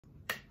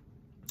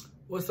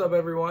What's up,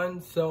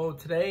 everyone? So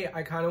today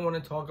I kind of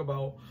want to talk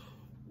about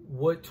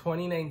what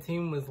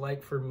 2019 was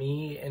like for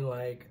me and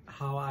like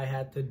how I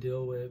had to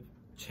deal with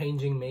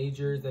changing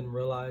majors and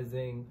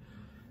realizing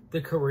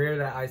the career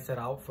that I set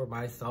out for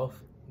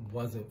myself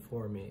wasn't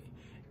for me,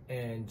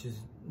 and just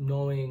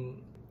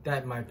knowing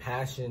that my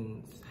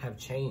passions have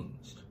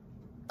changed.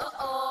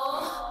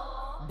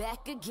 Uh-oh,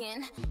 back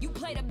again. You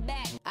played it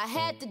back. I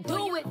had to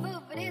do it.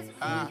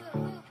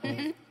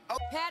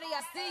 Patty,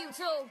 I see you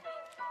too.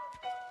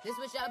 This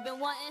what y'all been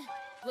wanting?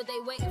 What they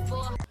waiting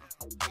for?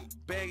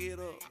 Bag it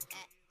up.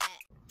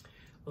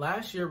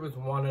 Last year was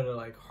one of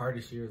the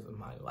hardest years of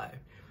my life,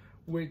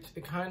 which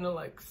it kind of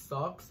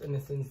sucks in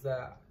the sense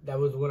that that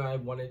was when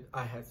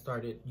I had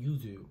started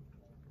YouTube.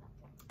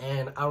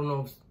 And I don't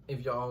know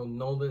if y'all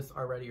know this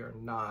already or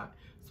not.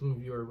 Some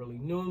of you are really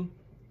new,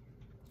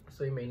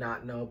 so you may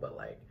not know, but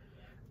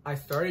I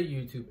started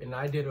YouTube and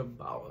I did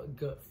about a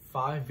good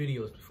 5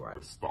 videos before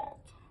I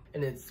stopped.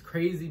 And it's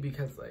crazy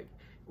because it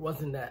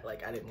wasn't that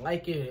I didn't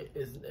like it.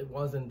 It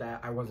wasn't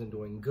that I wasn't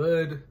doing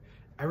good.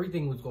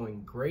 Everything was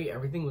going great.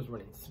 Everything was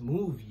running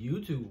smooth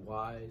YouTube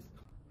wise.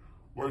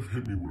 Life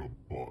hit me with a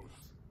buzz.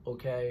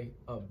 Okay,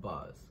 a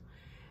buzz.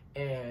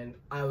 And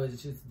I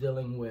was just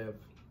dealing with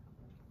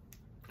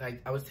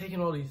I was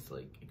taking all these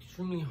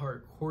extremely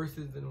hard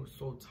courses, and it was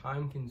so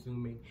time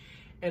consuming,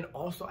 and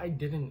also I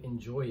didn't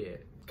enjoy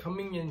it.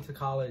 Coming into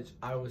college,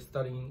 I was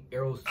studying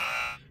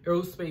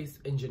aerospace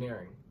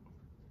engineering,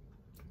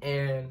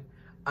 and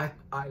I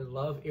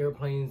love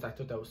airplanes. I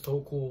thought that was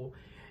so cool,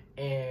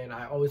 and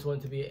I always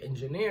wanted to be an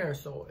engineer,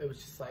 so it was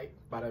just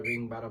bada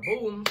bing, bada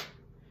boom,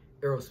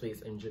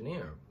 aerospace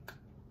engineer.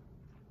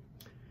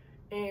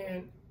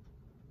 And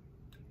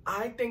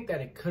I think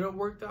that it could have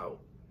worked out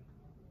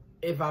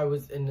if I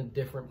was in a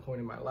different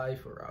point in my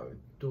life, or I was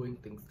doing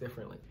things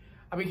differently.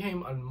 I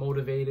became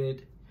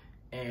unmotivated,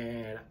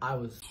 and I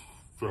was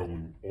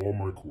failing all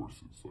my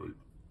courses,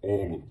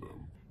 all of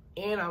them.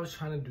 And I was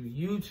trying to do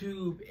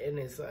YouTube, and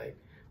it's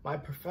my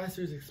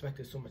professors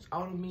expected so much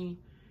out of me.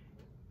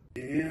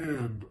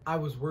 And I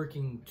was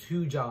working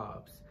 2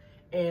 jobs,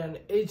 and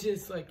it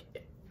just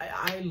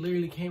I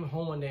literally came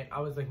home one day and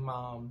I was like,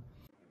 Mom,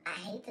 I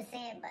hate to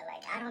say it, but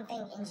I don't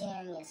think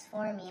engineering is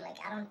for me.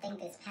 I don't think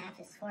this path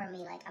is for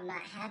me. I'm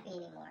not happy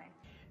anymore.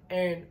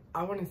 And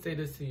I want to say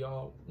this to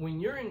y'all. When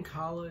you're in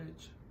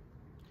college,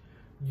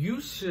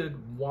 you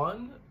should,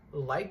 1,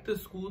 like the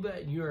school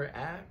that you're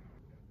at,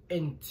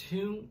 and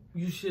 2,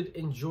 you should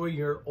enjoy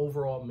your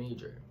overall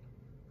major.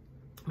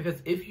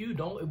 Because if you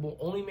don't, it will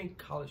only make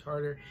college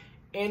harder,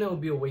 and it will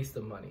be a waste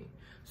of money.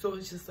 So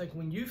it's just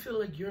when you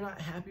feel you're not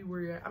happy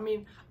where you're at. I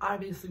mean,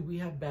 obviously we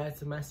have bad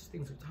semesters,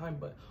 things of time,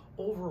 but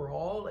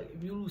overall,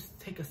 if you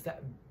take a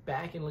step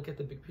back and look at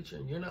the big picture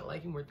and you're not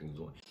liking where things are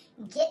going,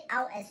 get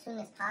out as soon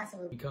as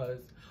possible.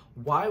 Because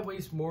why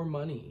waste more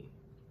money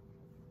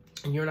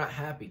and you're not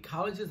happy?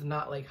 College is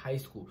not like high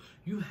school.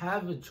 You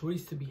have a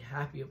choice to be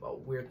happy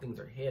about where things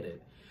are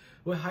headed.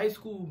 With high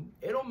school,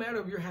 it don't matter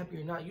if you're happy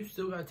or not. You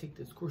still gotta take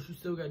this course. You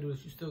still gotta do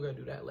this. You still gotta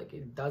do that.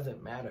 It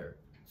doesn't matter.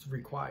 It's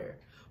required.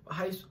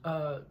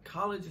 But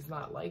college is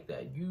not like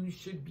that. You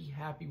should be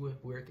happy with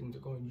where things are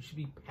going. You should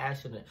be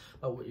passionate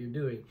about what you're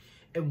doing.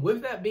 And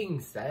with that being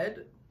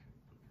said,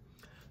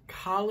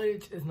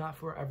 college is not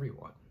for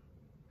everyone.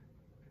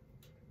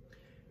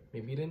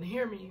 Maybe you didn't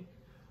hear me.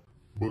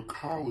 But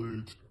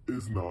college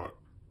is not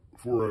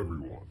for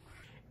everyone.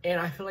 And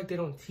I feel they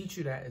don't teach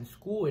you that in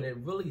school, and it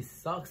really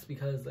sucks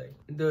because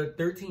the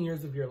 13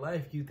 years of your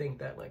life, you think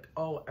that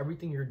oh,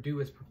 everything you do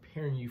is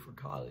preparing you for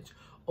college.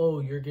 Oh,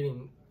 you're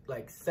getting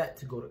set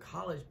to go to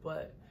college,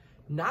 but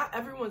not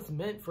everyone's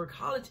meant for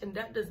college, and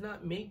that does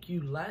not make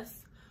you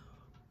less.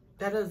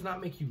 That does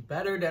not make you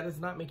better. That does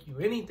not make you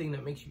anything.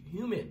 That makes you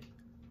human,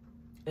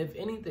 if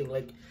anything.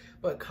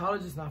 But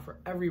college is not for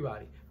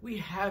everybody. We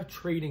have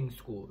trading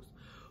schools.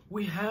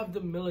 We have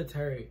the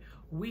military.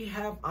 We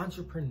have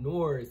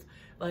entrepreneurs.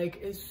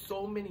 It's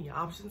so many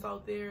options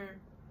out there.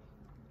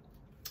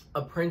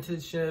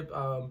 Apprenticeship.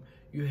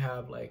 You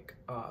have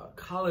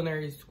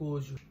culinary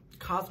schools,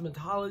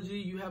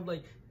 cosmetology. You have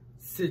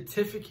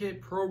certificate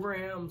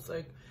programs.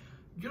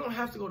 You don't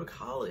have to go to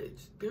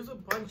college. There's a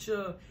bunch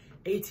of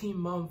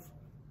 18-month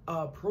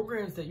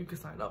programs that you can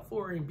sign up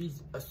for and be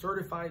a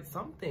certified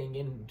something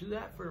and do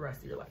that for the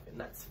rest of your life, and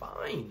that's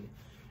fine.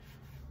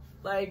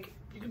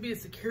 You can be a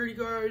security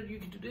guard, you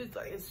can do this.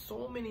 It's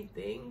so many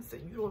things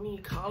that you don't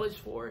need college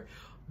for,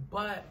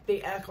 but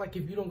they act like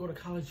if you don't go to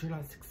college, you're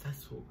not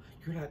successful,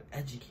 you're not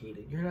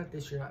educated, you're not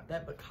this, you're not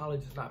that. But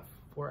college is not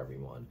for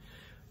everyone.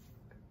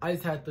 I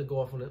just had to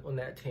go off on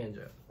that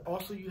tangent.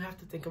 Also, you have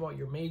to think about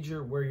your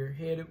major, where you're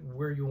headed,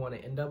 where you want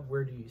to end up,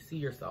 where do you see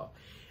yourself.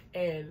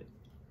 And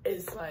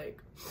it's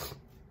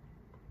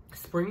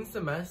spring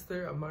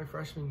semester of my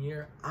freshman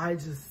year, I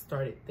just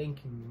started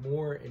thinking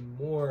more and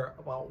more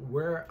about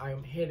where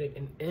I'm headed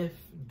and if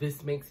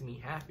this makes me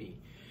happy.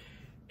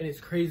 And it's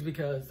crazy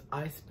because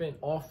I spent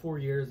all 4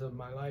 years of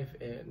my life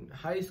in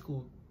high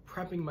school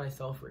prepping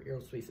myself for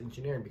aerospace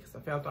engineering because I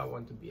found out I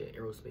wanted to be an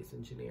aerospace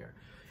engineer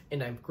in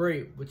 9th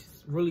grade, which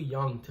is really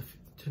young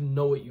to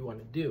know what you want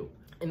to do.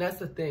 And that's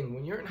the thing,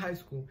 when you're in high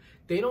school,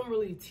 they don't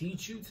really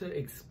teach you to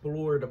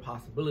explore the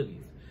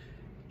possibilities.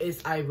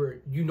 It's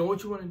either you know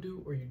what you want to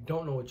do or you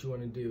don't know what you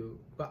want to do,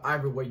 but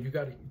either way, you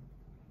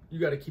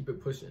gotta keep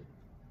it pushing.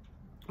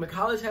 But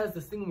college has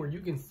this thing where you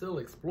can still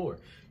explore.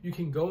 You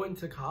can go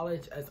into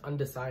college as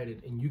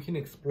undecided and you can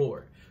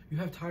explore. You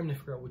have time to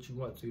figure out what you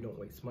want so you don't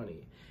waste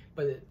money.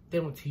 But they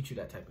don't teach you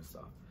that type of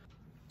stuff.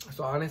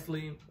 So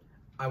honestly,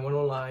 I went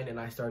online and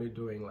I started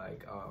doing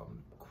like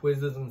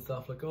quizzes and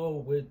stuff like,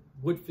 oh,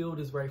 what field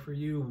is right for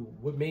you?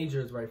 What major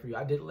is right for you?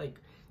 I did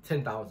like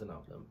 10,000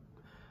 of them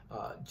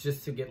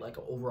just to get like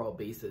an overall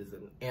basis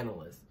and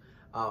analyst.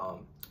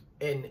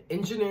 And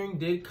engineering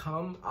did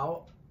come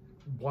out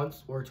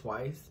once or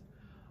twice,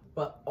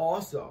 but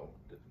also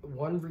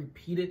one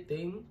repeated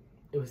thing,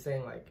 it was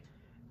saying like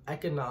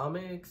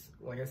economics,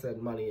 like I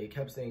said, money. It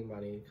kept saying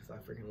money because I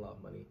freaking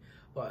love money.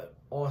 But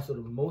also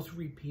the most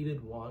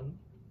repeated one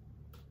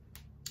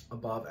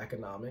above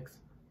economics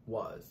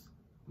was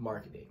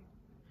marketing.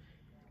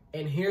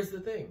 And here's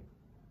the thing.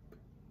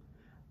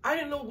 I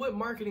didn't know what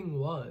marketing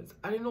was.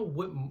 I didn't know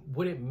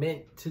what it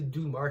meant to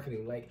do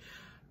marketing. Like,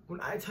 when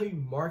I tell you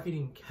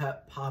marketing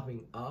kept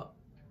popping up,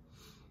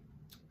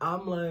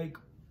 I'm like,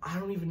 I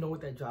don't even know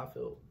what that job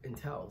field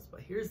entails.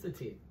 But here's the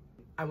tea.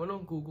 I went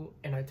on Google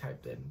and I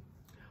typed in,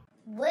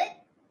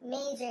 what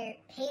major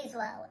pays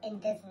well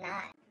and does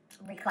not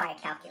require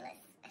calculus?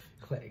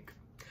 Like,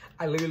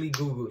 I literally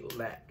Googled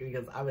that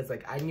because I was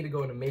like, I need to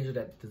go in a major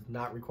that does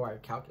not require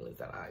calculus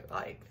that I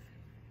like.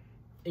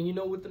 And you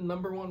know what the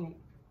 #1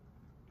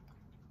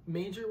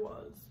 major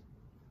was?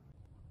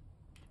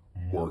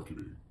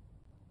 Marketing.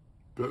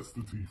 That's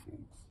the tea,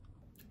 folks.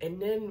 And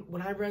then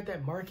when I read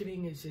that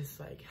marketing is just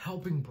like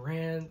helping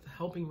brands,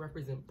 helping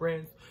represent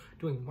brands,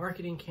 doing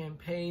marketing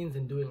campaigns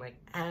and doing like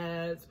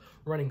ads,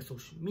 running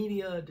social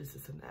media, this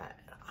and that.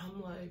 And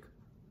I'm like,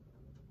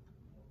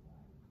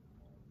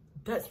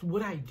 that's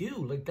what I do.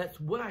 Like, that's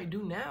what I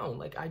do now.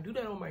 Like, I do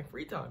that on my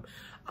free time.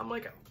 I'm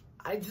like,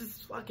 I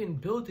just fucking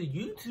built a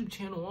YouTube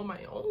channel on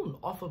my own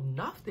off of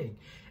nothing.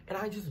 And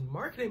I just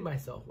marketed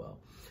myself well.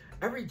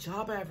 Every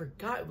job I ever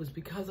got was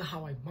because of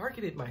how I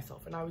marketed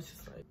myself. And I was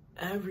just like,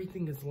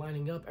 everything is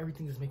lining up,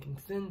 everything is making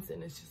sense.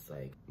 And it's just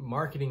like,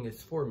 marketing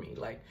is for me.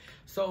 Like,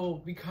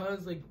 so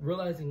because like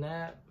realizing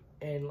that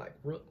and like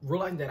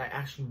realizing that I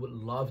actually would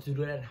love to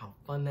do that and how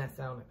fun that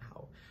sounded,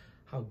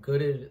 how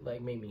good it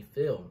like made me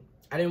feel.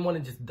 I didn't want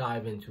to just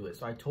dive into it.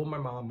 So I told my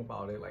mom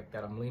about it, like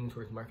that I'm leaning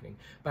towards marketing,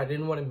 but I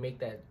didn't want to make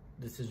that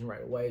decision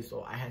right away.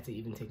 So I had to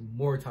even take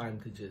more time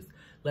to just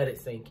let it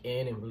sink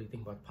in and really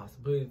think about the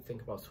possibilities,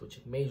 think about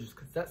switching majors,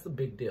 because that's a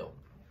big deal.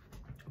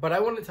 But I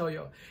want to tell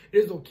y'all, it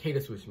is okay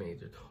to switch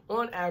majors.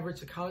 On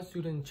average, a college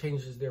student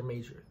changes their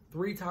major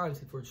 3 times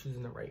before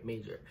choosing the right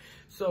major.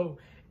 So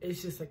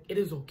it's just like, it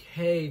is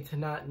okay to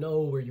not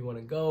know where you want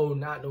to go,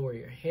 not know where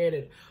you're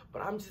headed.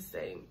 But I'm just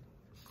saying,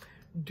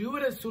 do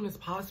it as soon as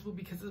possible,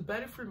 because it's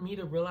better for me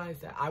to realize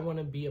that I want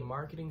to be a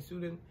marketing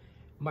student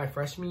my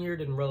freshman year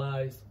than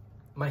realize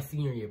my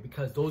senior year,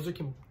 because those are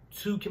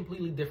 2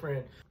 completely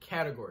different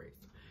categories.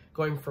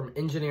 Going from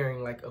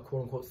engineering, like a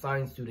quote-unquote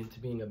science student, to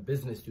being a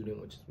business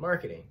student, which is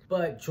marketing.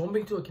 But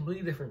jumping to a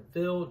completely different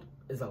field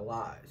is a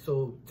lot.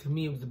 So to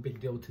me, it was a big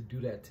deal to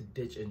do that, to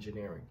ditch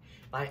engineering.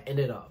 I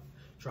ended up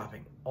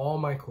dropping all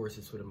my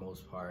courses for the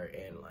most part,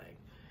 and like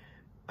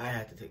I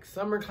had to take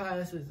summer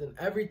classes and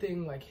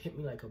everything like hit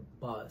me like a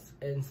bus.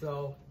 And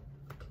so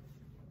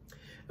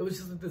it was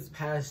just like this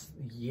past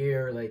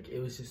year, like it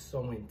was just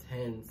so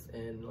intense,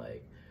 and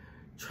like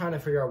trying to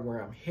figure out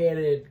where I'm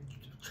headed,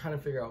 trying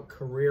to figure out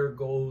career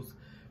goals,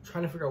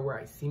 trying to figure out where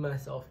I see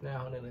myself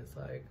now. And then it's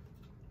like,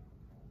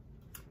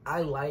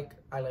 I like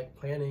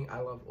planning, I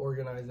love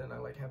organizing, I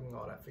like having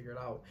all that figured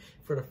out.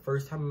 For the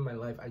first time in my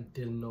life, I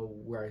didn't know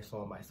where I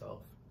saw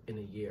myself in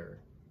a year,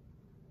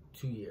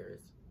 2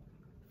 years,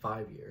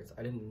 5 years.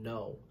 I didn't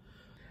know.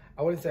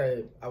 I wouldn't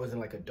say I was in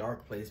like a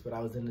dark place, but I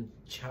was in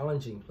a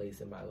challenging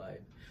place in my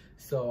life.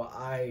 So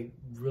I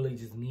really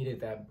just needed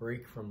that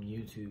break from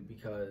YouTube,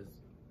 because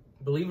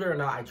believe it or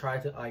not,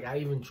 I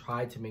even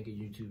tried to make a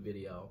YouTube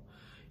video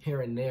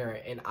here and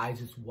there, and I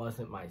just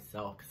wasn't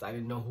myself because I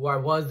didn't know who I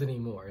was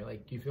anymore.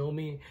 Like, you feel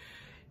me?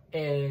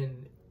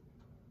 And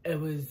it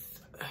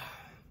was,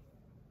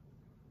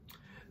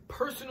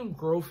 personal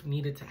growth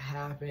needed to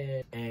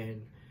happen,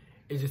 and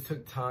it just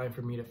took time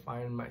for me to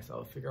find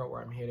myself, figure out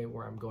where I'm headed,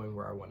 where I'm going,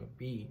 where I want to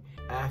be.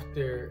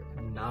 After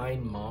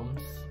 9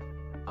 months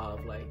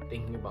of like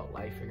thinking about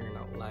life, figuring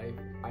out life,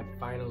 I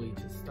finally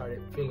just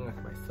started feeling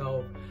like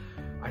myself.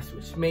 I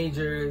switched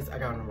majors, I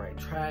got on the right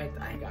track,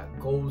 I got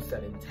goals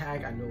set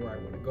intact, I know where I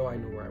want to go, I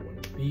know where I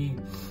want to be.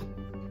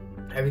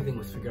 Everything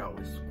was figured out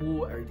with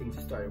school, everything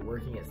just started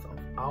working itself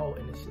out,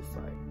 and it's just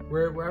like,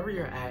 wherever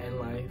you're at in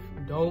life,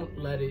 don't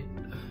let it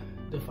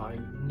define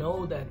you.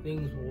 Know that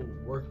things will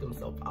work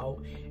themselves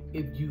out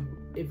if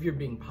you're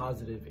being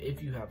positive,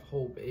 if you have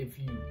hope,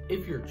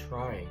 if you're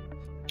trying.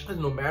 Because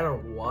no matter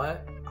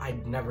what, I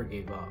never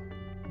gave up.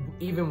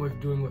 even with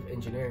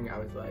engineering, I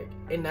was like,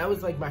 and that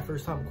was like my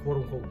first time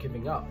quote unquote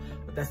giving up.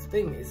 But that's the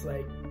thing, it's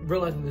like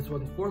realizing this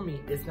wasn't for me.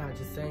 It's not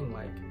just saying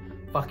like,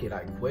 fuck it, I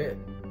quit.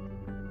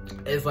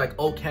 It's like,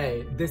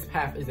 okay, this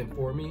path isn't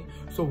for me,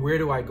 so where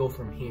do I go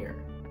from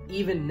here?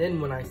 Even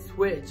then when I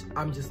switch,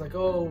 I'm just like,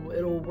 oh,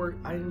 it'll work.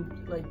 I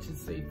didn't like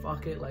just say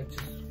fuck it, like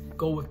just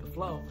go with the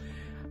flow.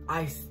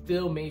 I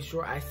still made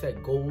sure I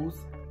set goals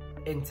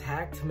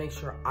intact to make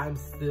sure I'm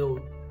still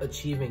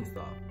achieving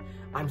stuff.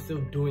 I'm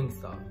still doing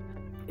stuff.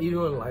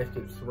 Even when life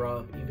gets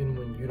rough, even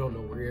when you don't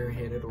know where you're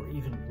headed or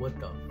even what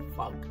the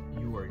fuck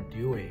you are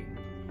doing,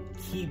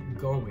 keep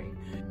going.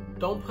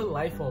 Don't put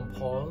life on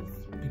pause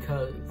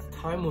because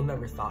time will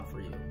never stop for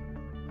you.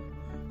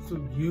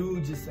 So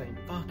you just saying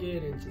fuck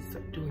it and just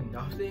like doing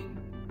nothing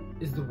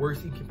is the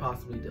worst you can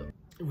possibly do.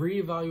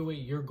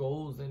 Reevaluate your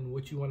goals and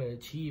what you want to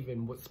achieve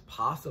and what's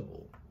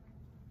possible.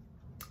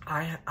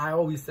 I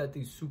always set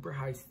these super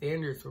high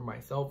standards for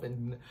myself,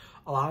 and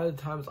a lot of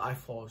the times I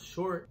fall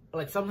short.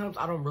 Like sometimes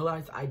I don't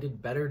realize I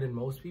did better than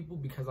most people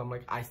because I'm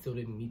like, I still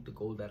didn't meet the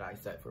goal that I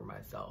set for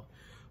myself.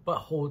 But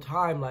whole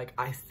time, like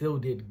I still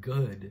did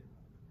good.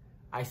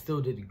 I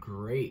still did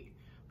great.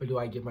 But do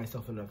I give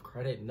myself enough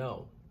credit?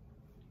 No.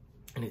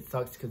 And it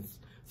sucks because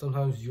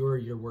sometimes you're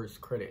your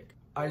worst critic.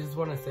 I just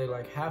want to say,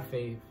 like, have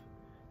faith,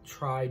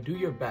 try, do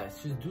your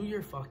best. Just do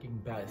your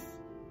fucking best.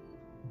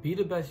 Be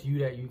the best you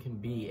that you can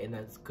be, and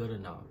that's good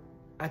enough.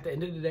 At the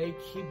end of the day,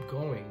 keep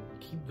going.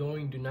 Keep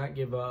going. Do not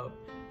give up.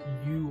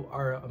 You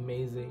are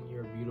amazing.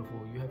 You're beautiful.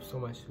 You have so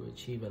much to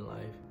achieve in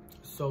life.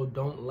 So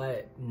don't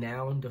let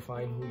now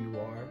define who you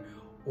are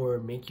or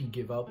make you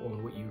give up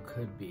on what you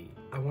could be.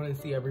 I want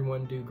to see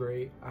everyone do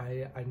great.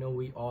 I know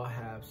we all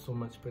have so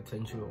much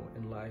potential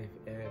in life,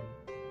 and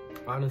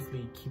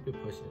honestly, keep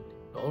it pushing.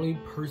 The only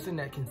person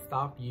that can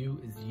stop you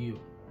is you,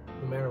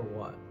 no matter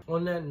what.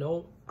 On that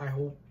note, I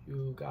hope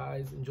you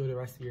guys enjoy the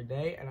rest of your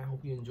day, and I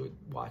hope you enjoyed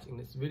watching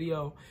this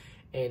video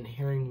and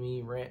hearing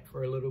me rant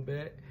for a little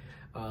bit.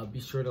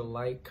 Be sure to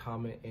like,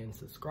 comment, and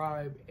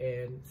subscribe,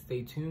 and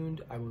stay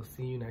tuned. I will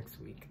see you next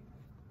week.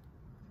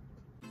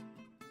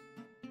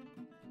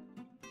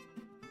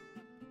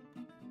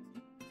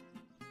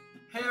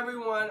 Hey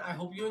everyone, I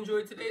hope you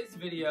enjoyed today's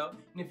video,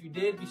 and if you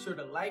did, be sure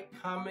to like,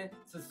 comment,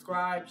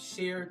 subscribe,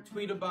 share,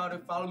 tweet about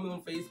it, follow me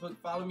on Facebook,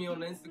 follow me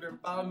on Instagram,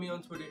 follow me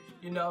on Twitter,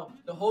 you know,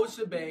 the whole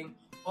shebang.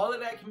 All of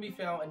that can be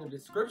found in the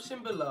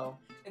description below.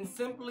 And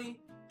simply,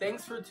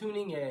 thanks for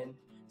tuning in,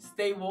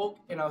 stay woke,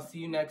 and I'll see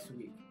you next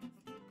week.